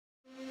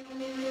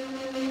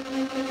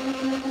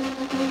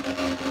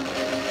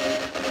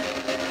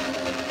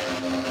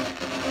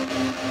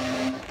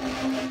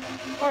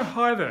So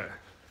hi there,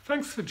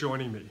 thanks for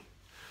joining me.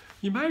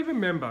 You may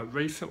remember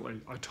recently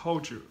I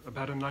told you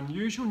about an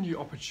unusual new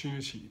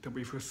opportunity that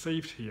we've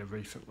received here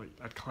recently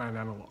at Clan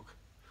Analogue.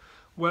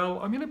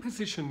 Well, I'm in a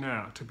position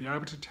now to be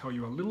able to tell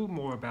you a little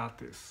more about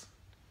this.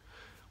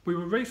 We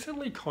were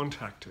recently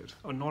contacted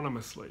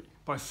anonymously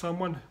by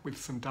someone with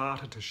some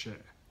data to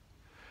share.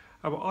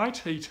 Our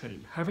IT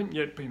team haven't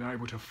yet been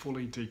able to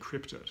fully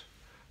decrypt it.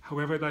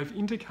 However, they've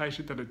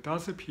indicated that it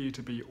does appear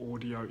to be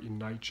audio in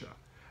nature,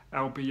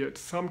 albeit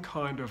some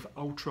kind of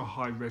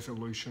ultra-high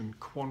resolution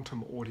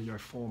quantum audio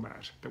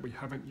format that we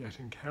haven't yet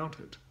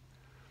encountered.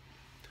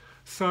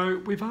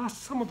 So we've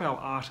asked some of our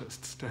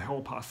artists to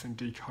help us in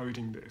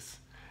decoding this,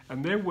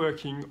 and they're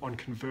working on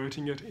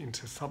converting it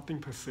into something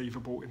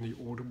perceivable in the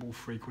audible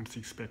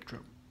frequency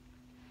spectrum.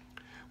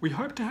 We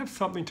hope to have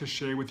something to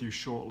share with you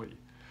shortly.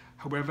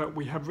 However,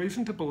 we have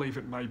reason to believe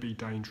it may be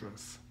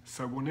dangerous,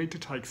 so we'll need to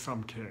take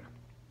some care.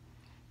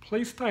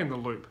 Please stay in the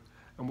loop,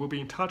 and we'll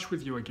be in touch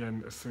with you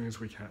again as soon as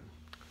we can.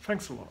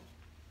 Thanks a lot.